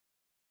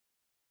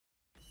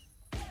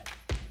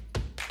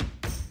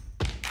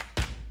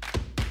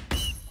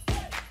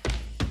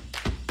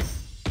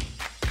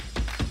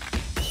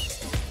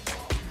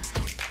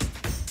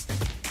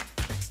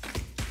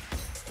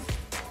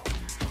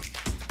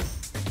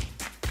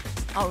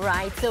All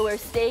right, so we're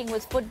staying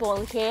with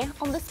football here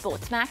on the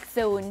SportsMax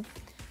Zone.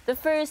 The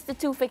first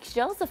two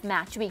fixtures of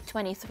match week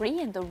 23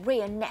 in the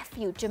Ray and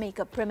Nephew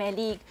Jamaica Premier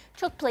League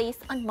took place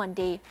on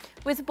Monday,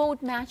 with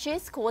both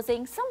matches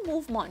causing some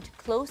movement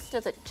close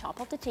to the top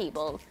of the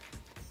table.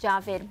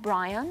 Javid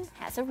Bryan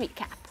has a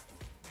recap.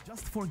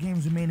 Just 4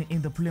 games remaining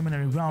in the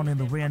preliminary round in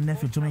the Ray and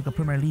Nephew Jamaica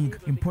Premier League.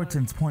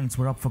 Important points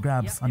were up for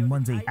grabs on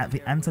Monday at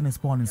the Anthony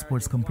Spalding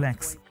Sports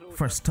Complex.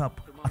 First up,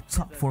 a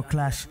top 4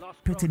 clash,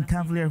 pitting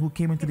Cavalier, who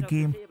came into the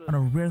game on a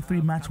rare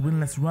 3-match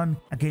winless run,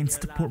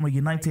 against Portmore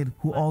United,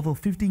 who, although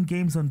 15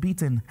 games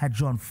unbeaten, had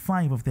drawn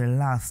 5 of their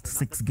last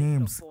 6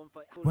 games.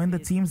 When the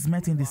teams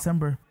met in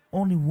December,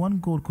 only 1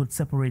 goal could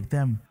separate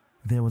them.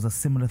 There was a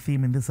similar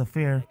theme in this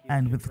affair,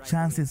 and with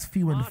chances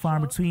few and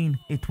far between,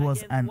 it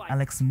was an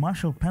Alex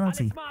Marshall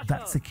penalty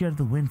that secured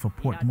the win for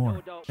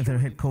Portmore. Their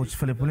head coach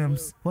Philip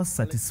Williams was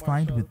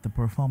satisfied with the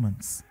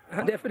performance.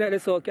 Definitely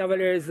so.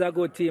 Cavaliers is a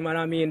good team, and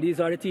I mean, these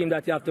are the teams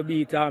that you have to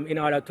beat in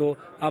order to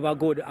have a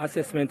good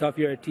assessment of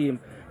your team.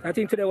 I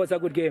think today was a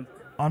good game.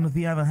 On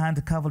the other hand,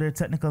 the Cavalier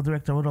technical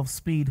director Rudolph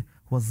Speed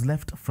was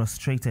left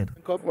frustrated.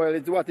 Well,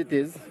 it's what it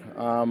is.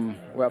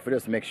 We have to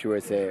just make sure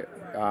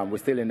we're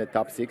still in the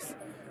top 6.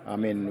 I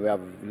mean, we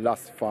have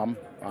lost form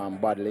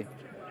badly.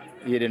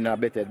 Even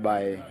abetted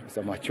by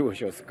some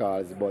atrocious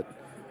calls, but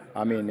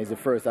I mean, it's the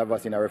first I've ever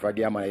seen a referee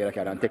game and I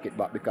can take it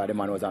back because the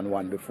man was on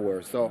 1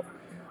 before. So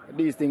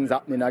these things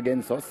happening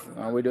against us,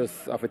 and we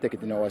just have to take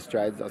it in our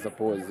strides. I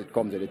suppose it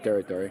comes with the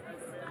territory.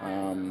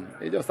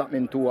 It just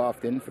happening too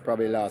often for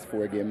probably the last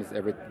 4 games.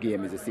 Every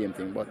game is the same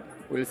thing, but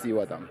we'll see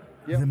what happens.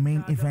 The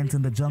main event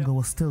in the jungle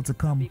was still to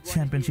come.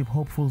 Championship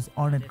hopefuls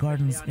Arnett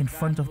Gardens, in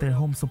front of their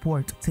home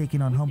support,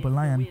 taking on Humber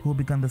Lion, who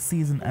began the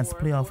season as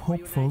playoff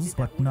hopefuls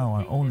but now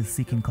are only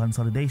seeking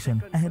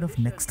consolidation ahead of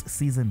next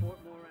season.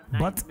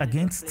 But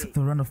against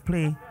the run of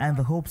play and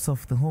the hopes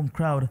of the home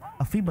crowd,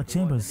 Afiba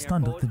Chambers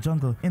stunned the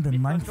jungle in the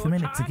 9th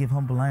minute to give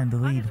Humber Lion the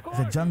lead.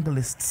 The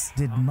junglists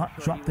did not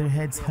drop their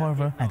heads,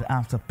 however, and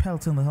after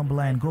pelting the Humber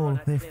Lion goal,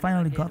 they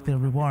finally got their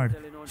reward.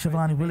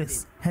 Chavany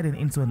Willis heading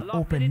into an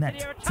open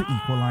net to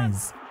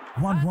equalize.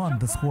 1-1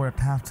 the score at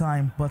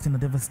half-time, but in a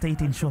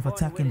devastating show of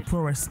attacking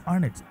prowess,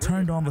 Arnett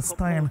turned on the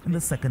style in the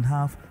second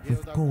half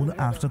with goal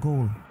after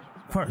goal.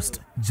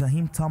 First,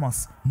 Jaheim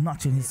Thomas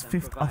notching his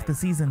 5th of the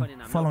season,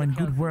 following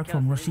good work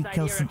from Rashid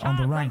Kelson on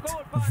the right.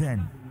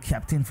 Then,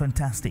 Captain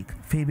Fantastic,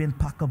 Fabian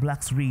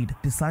Reid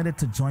decided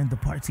to join the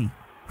party.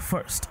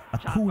 First, a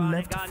cool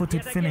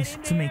left-footed finish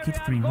to make it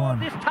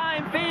 3-1. This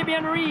time,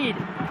 Fabian Reid.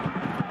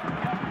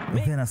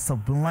 Then a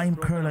sublime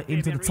curler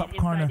into the top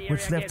corner,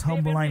 which left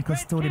Humber Lion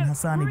custodian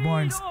Hassani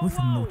Barnes with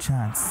no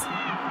chance.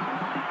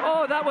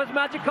 Oh, that was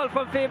magical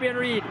from Fabian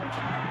Reid.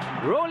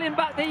 Rolling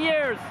back the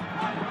years.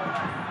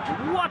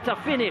 What a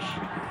finish.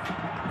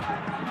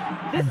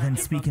 And then,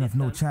 speaking of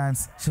no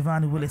chance,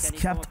 Chavany Willis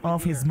capped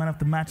off his man of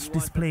the match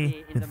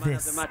display with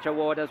this. The match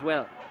award as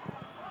well.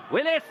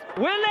 Willis!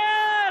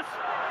 Willis!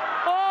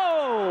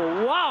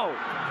 Oh, wow!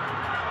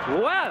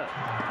 Well,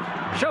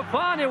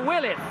 Chavany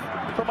Willis.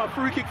 From a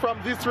free kick from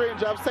this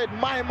range, I've said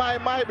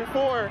my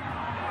before,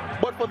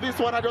 but for this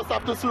one I just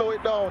have to slow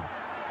it down.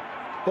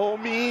 Oh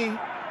me,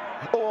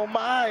 oh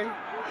my,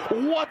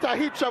 what a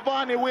hit,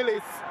 Chavany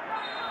Willis.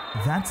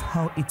 That's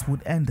how it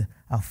would end,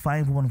 a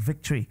 5-1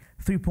 victory,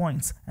 3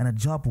 points and a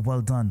job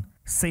well done.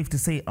 Safe to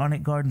say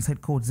Arnett Gardens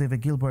head coach Xavier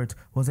Gilbert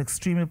was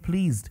extremely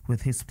pleased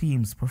with his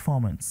team's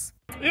performance.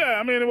 Yeah,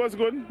 I mean, it was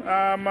good.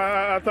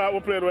 I thought we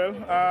played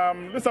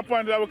well.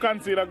 Disappointed that we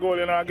conceded a goal,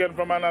 again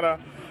from another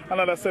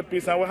set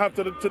piece, and we have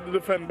to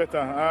defend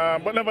better.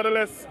 But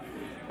nevertheless,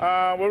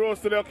 we rose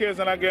to the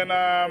occasion again.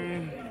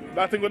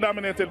 I think we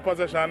dominated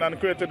possession and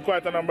created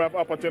quite a number of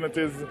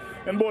opportunities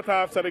in both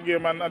halves of the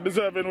game, and a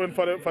deserving win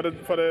for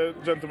the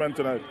gentlemen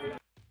tonight.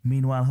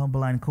 Meanwhile, Humber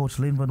Lion coach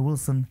Linvan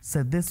Wilson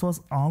said this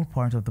was all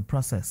part of the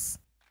process.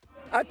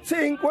 I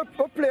think we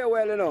play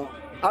well,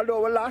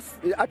 Although we lost,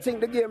 I think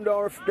the game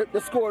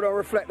the score don't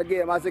reflect the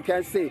game. As you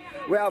can see,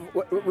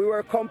 we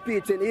were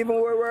competing, even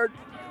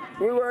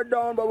we were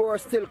down, but we were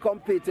still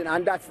competing,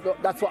 and that's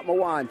what I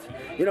want.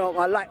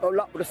 I like a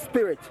lot of the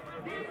spirit.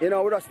 We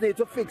just need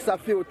to fix a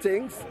few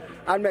things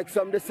and make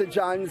some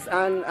decisions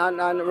and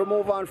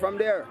move on from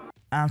there.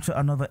 After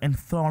another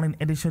enthralling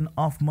edition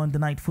of Monday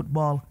Night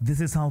Football, this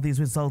is how these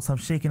results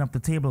have shaken up the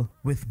table,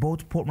 with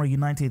both Portmore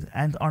United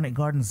and Arnett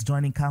Gardens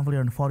joining Cavalier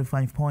on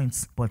 45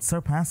 points, but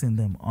surpassing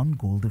them on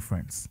goal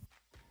difference.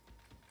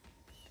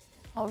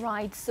 All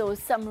right, so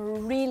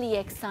some really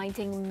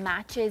exciting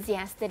matches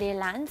yesterday,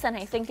 Lance, and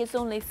I think it's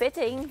only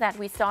fitting that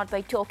we start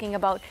by talking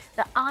about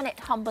the Arnett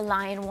Humber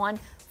Lion one.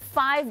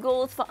 5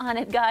 goals for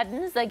Arnett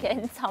Gardens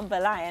against Humber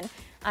Lion.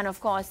 And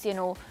of course,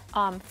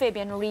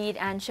 Fabian Reid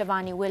and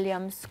Chavany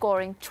Williams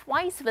scoring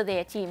twice for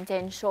their team to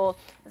ensure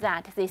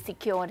that they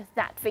secured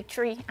that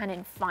victory, and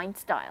in fine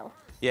style.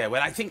 Yeah,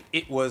 well, I think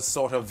it was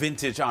sort of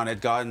vintage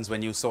Arnett Gardens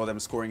when you saw them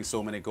scoring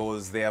so many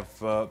goals. They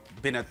have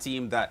been a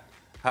team that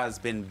has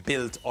been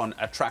built on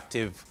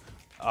attractive,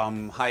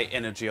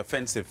 high-energy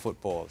offensive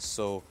football.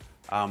 So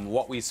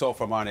what we saw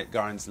from Arnett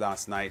Gardens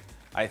last night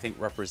I think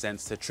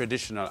represents the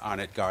traditional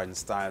Arnett Gardens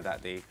style,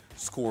 that they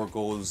score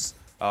goals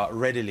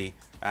readily,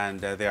 and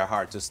they are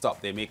hard to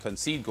stop. They may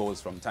concede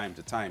goals from time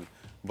to time,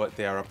 but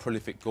they are a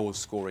prolific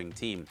goal-scoring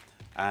team.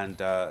 And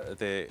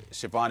the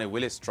Chavany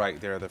Willis strike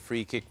there, the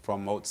free kick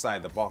from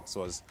outside the box,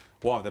 was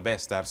one of the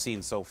best I've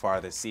seen so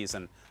far this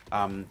season.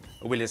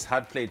 Willis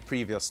had played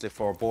previously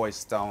for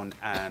Boys Town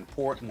and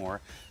Portmore,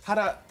 had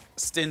a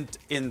stint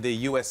in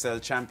the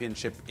USL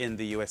Championship in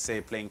the USA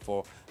playing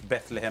for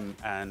Bethlehem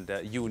and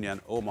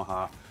Union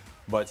Omaha,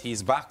 but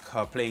he's back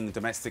playing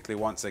domestically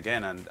once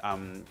again, and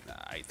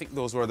I think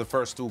those were the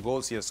first 2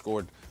 goals he has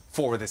scored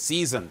for the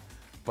season.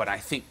 But I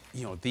think,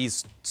 you know,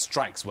 these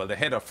strikes, well, the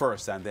header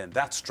first and then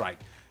that strike,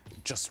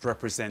 just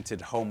represented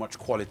how much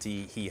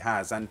quality he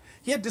has. And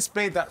he had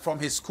displayed that from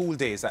his school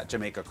days at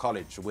Jamaica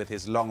College with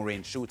his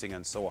long-range shooting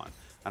and so on.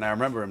 And I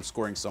remember him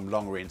scoring some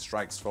long-range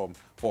strikes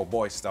for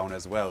Boys Town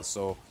as well.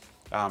 So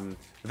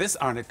this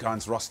Arnett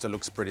Gardens roster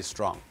looks pretty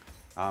strong.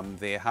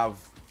 They have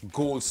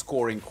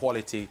goal-scoring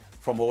quality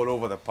from all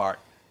over the park.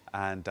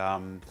 And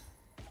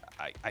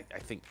I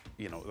think,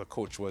 you know, the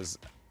coach was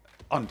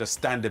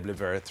understandably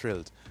very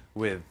thrilled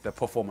with the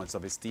performance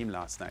of his team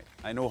last night.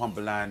 I know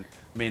Humberland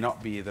may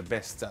not be the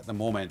best at the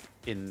moment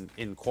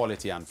in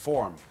quality and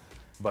form,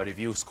 but if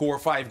you score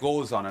 5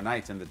 goals on a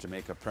night in the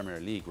Jamaica Premier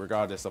League,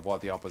 regardless of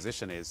what the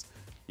opposition is,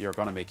 you're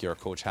going to make your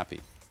coach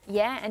happy.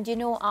 Yeah, and you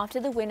know, after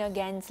the win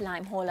against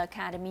Limehall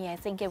Academy, I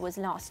think it was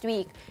last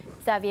week,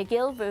 Xavier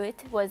Gilbert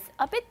was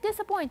a bit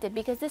disappointed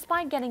because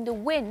despite getting the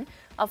win,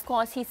 of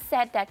course, he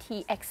said that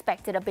he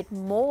expected a bit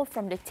more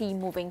from the team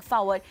moving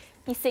forward.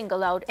 He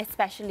singled out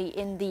especially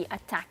in the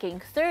attacking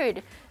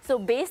third. So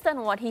based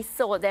on what he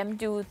saw them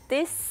do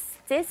this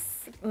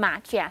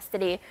match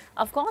yesterday,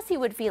 of course he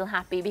would feel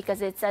happy, because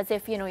it's as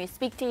if, you know, you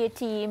speak to your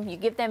team, you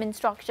give them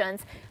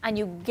instructions, and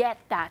you get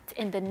that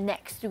in the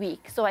next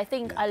week. So I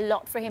think a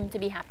lot for him to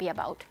be happy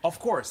about. Of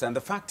course, and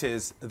the fact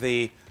is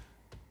the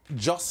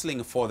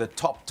jostling for the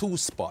top 2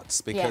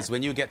 spots, because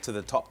when you get to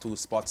the top 2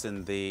 spots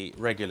in the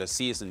regular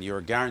season,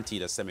 you're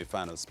guaranteed a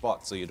semi-final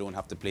spot, so you don't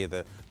have to play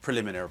the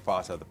preliminary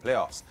part of the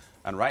playoffs.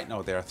 And right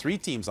now there are 3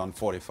 teams on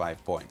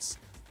 45 points.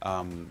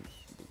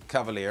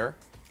 Cavalier,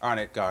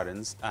 Arnett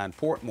Gardens and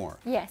Portmore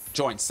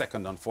joint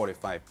second on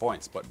 45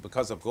 points, but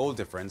because of goal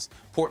difference,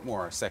 Portmore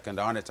are second,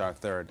 Arnett are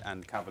third,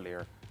 and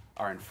Cavalier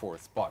are in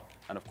 4th spot.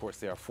 And of course,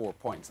 they are 4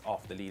 points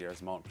off the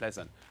leaders, Mount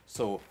Pleasant.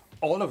 So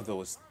all of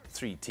those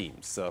 3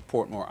 teams,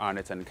 Portmore,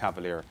 Arnett and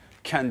Cavalier,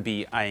 can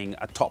be eyeing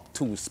a top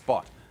 2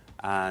 spot,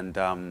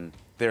 and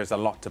there's a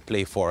lot to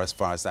play for as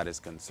far as that is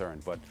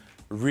concerned. But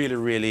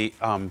really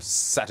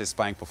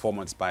satisfying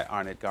performance by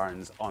Arnett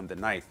Gardens on the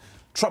night.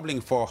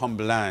 Troubling for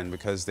Humberland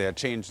because they had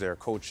changed their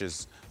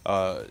coaches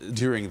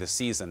during the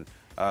season.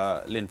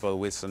 Linville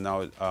Wilson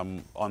now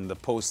on the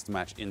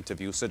post-match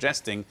interview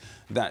suggesting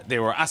that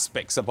there were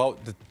aspects about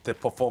the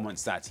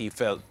performance that he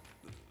felt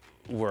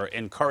were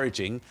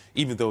encouraging,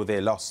 even though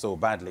they lost so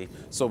badly.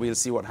 So we'll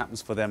see what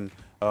happens for them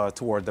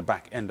toward the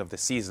back end of the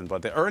season.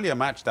 But the earlier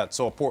match that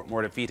saw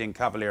Portmore defeating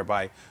Cavalier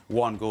by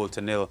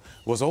 1-0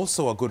 was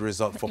also a good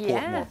result for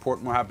Portmore.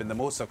 Portmore have been the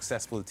most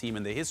successful team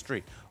in the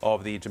history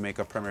of the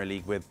Jamaica Premier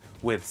League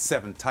with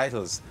 7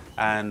 titles.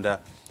 And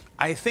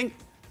I think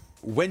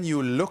when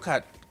you look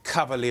at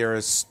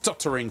Cavalier's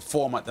stuttering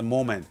form at the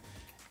moment,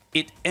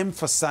 it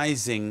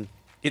emphasizes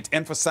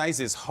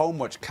how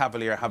much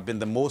Cavalier have been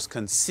the most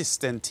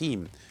consistent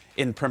team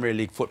in Premier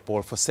League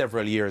football for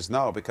several years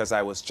now, because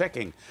I was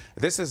checking.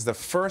 This is the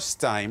first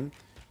time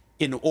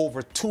in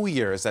over 2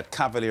 years that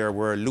Cavalier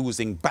were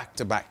losing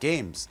back-to-back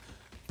games,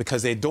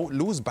 because they don't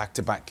lose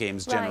back-to-back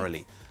games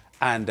generally.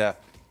 And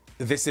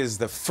this is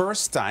the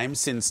first time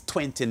since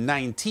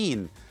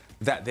 2019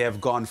 that they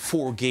have gone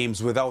 4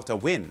 games without a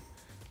win.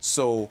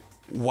 So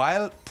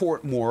while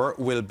Portmore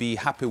will be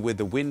happy with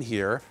the win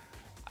here,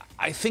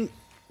 I think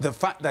the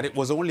fact that it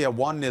was only a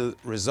 1-0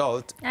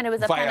 result and it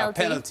was via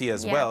penalty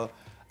as well,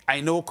 I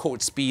know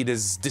Coach Speed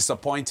is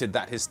disappointed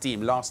that his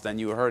team lost, and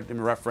you heard him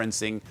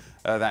referencing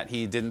that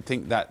he didn't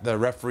think that the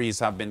referees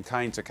have been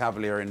kind to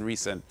Cavalier in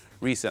recent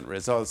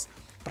results.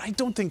 But I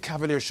don't think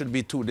Cavalier should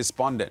be too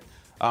despondent.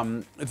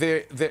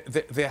 They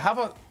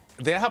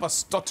have a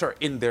stutter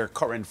in their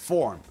current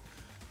form,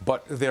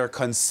 but their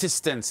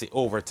consistency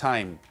over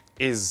time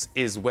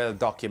is well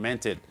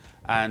documented,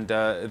 and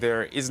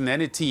there isn't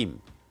any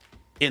team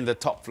in the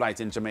top flight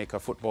in Jamaica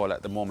football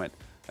at the moment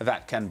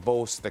that can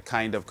boast the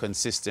kind of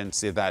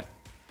consistency that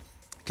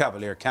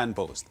Cavalier can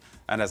boast.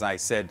 And as I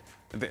said,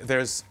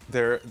 there's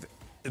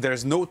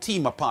no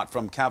team apart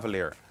from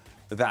Cavalier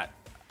that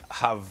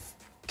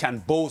can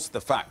boast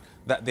the fact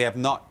that they have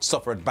not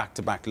suffered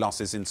back-to-back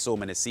losses in so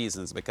many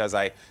seasons, because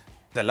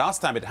the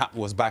last time it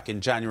happened was back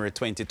in January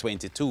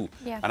 2022.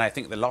 And I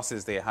think the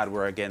losses they had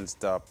were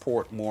against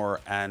Portmore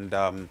and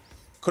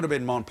could have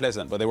been Mount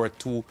Pleasant, but they were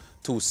two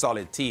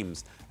solid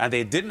teams. And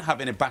they didn't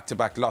have any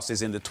back-to-back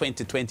losses in the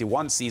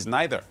 2021 season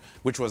either,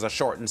 which was a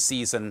shortened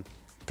season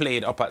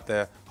played up at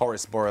the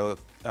Horace Boyle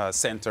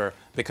Centre,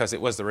 because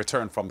it was the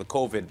return from the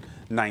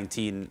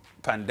COVID-19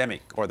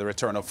 pandemic, or the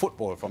return of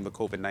football from the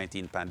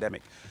COVID-19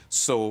 pandemic.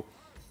 So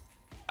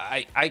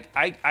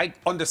I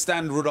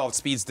understand Rudolph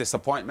Speed's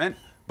disappointment,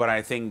 but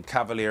I think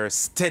Cavaliers'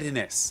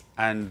 steadiness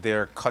and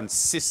their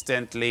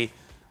consistently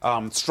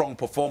strong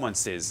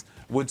performances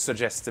would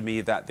suggest to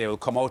me that they will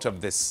come out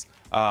of this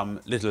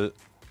little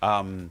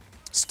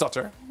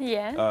stutter.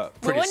 Yeah.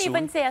 We won't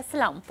even say a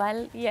slump.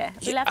 We'll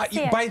have to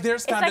say by their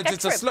standards,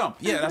 it's a slump.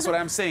 Yeah, that's what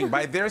I'm saying.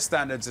 By their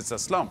standards, it's a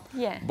slump.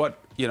 Yeah. But,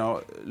 you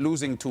know,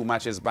 losing 2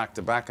 matches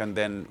back-to-back and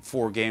then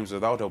 4 games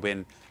without a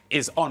win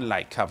is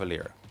unlike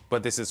Cavalier.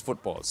 But this is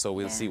football, so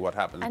we'll see what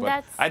happens. And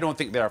but I don't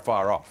think they're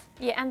far off.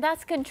 Yeah, and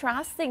that's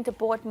contrasting to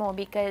Portmore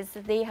because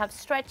they have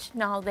stretched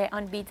now their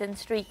unbeaten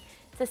streak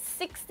to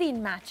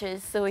 16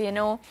 matches. So, you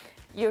know,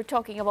 you're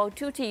talking about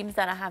 2 teams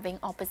that are having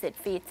opposite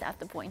fates at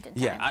the point in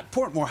time. Yeah,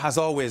 Portmore has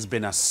always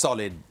been a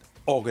solid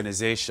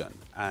organization,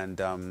 and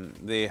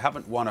they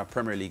haven't won a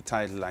Premier League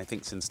title, I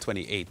think, since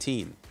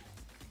 2018.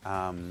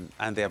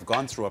 And they have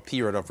gone through a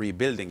period of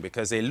rebuilding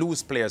because they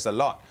lose players a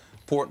lot.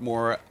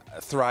 Portmore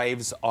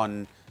thrives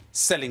on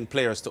selling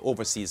players to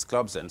overseas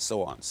clubs and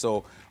so on.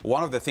 So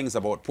one of the things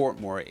about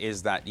Portmore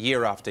is that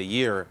year after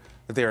year,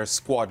 their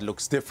squad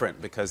looks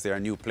different because there are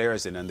new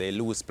players in and they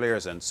lose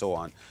players and so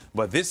on.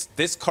 But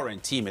this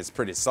current team is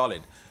pretty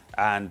solid.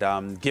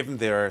 And given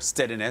their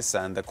steadiness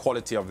and the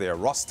quality of their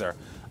roster,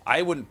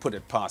 I wouldn't put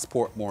it past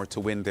Portmore to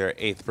win their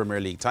 8th Premier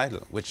League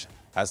title, which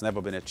has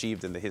never been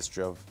achieved in the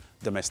history of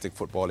domestic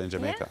football in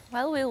Jamaica. Yeah,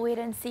 well, we'll wait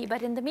and see.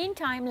 But in the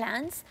meantime,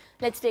 Lance,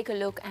 let's take a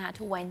look at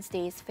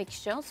Wednesday's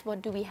fixtures.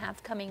 What do we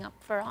have coming up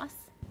for us?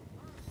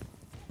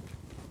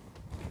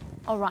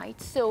 All right,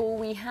 so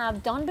we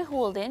have Don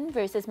Beholden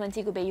versus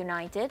Montego Bay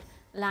United,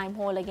 Lime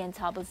Hall against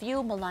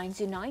Harbourview, Malines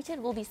United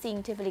will be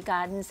seeing Tivoli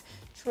Gardens,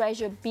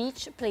 Treasure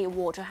Beach play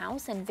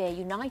Waterhouse, and Vare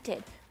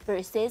United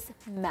versus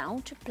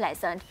Mount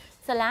Pleasant.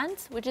 So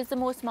Lance, which is the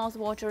most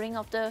mouth-watering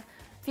of the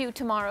few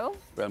tomorrow?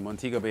 Well,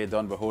 Montego Bay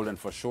Don Beholden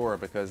for sure,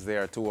 because they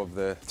are 2 of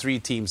the 3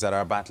 teams that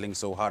are battling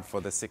so hard for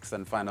the 6th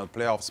and final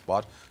playoff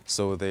spot.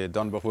 So the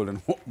Don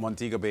Beholden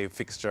Montego Bay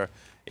fixture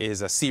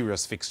is a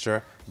serious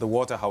fixture. The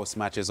Waterhouse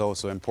match is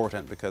also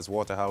important because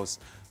Waterhouse,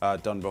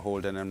 Don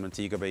Beholden and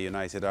Montego Bay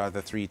United are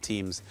the 3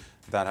 teams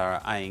that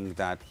are eyeing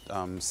that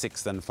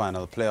 6th and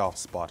final playoff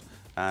spot.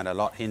 And a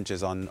lot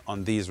hinges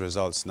on these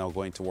results now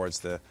going towards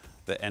the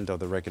end of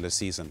the regular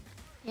season.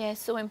 Yes,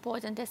 so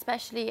important,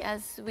 especially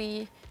as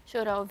we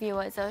showed our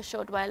viewers a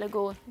short while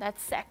ago, that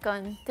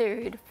 2nd,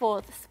 3rd,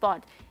 4th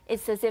spot.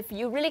 It's as if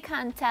you really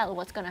can't tell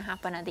what's going to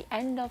happen at the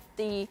end of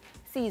the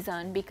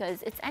season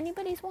because it's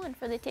anybody's one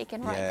for the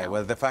taking right now. Yeah,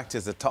 well, the fact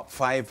is the top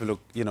 5 look,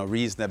 you know,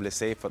 reasonably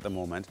safe at the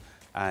moment,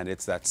 and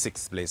it's that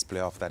 6th place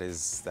playoff that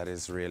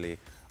is really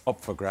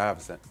up for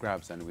grabs,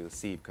 and we'll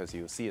see, because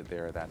you'll see it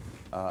there that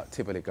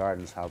Tivoli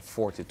Gardens have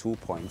 42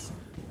 points,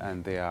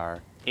 and they are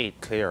 8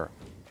 clear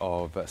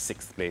of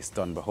 6th place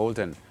Don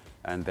Beholden,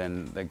 and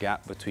then the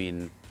gap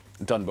between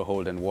Don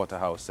Beholden,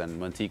 Waterhouse and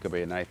Montego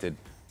Bay United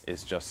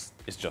is just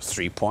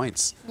 3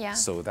 points. Yeah.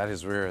 So that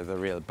is where the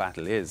real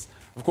battle is.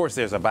 Of course,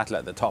 there's a battle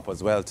at the top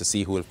as well to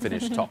see who will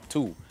finish top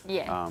 2.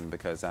 Yeah.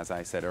 Because as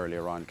I said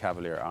earlier on,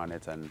 Cavalier,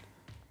 Arnett and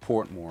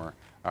Portmore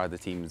are the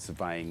teams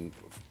vying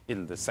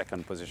in the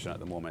 2nd position at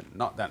the moment.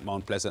 Not that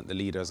Mount Pleasant, the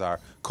leaders, are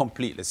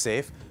completely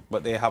safe,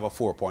 but they have a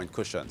 4-point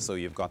cushion, so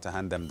you've got to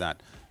hand them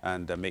that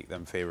and make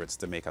them favourites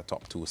to make a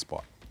top 2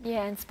 spot.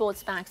 Yeah, and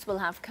SportsMax will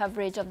have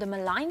coverage of the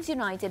Malines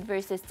United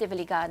versus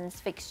Tivoli Gardens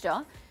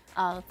fixture.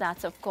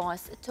 That's, of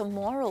course,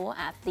 tomorrow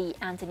at the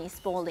Anthony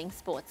Spaulding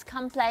Sports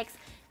Complex.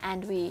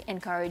 And we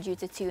encourage you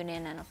to tune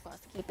in and, of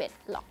course, keep it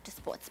locked to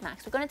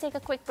SportsMax. We're going to take a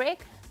quick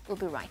break. We'll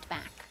be right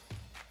back.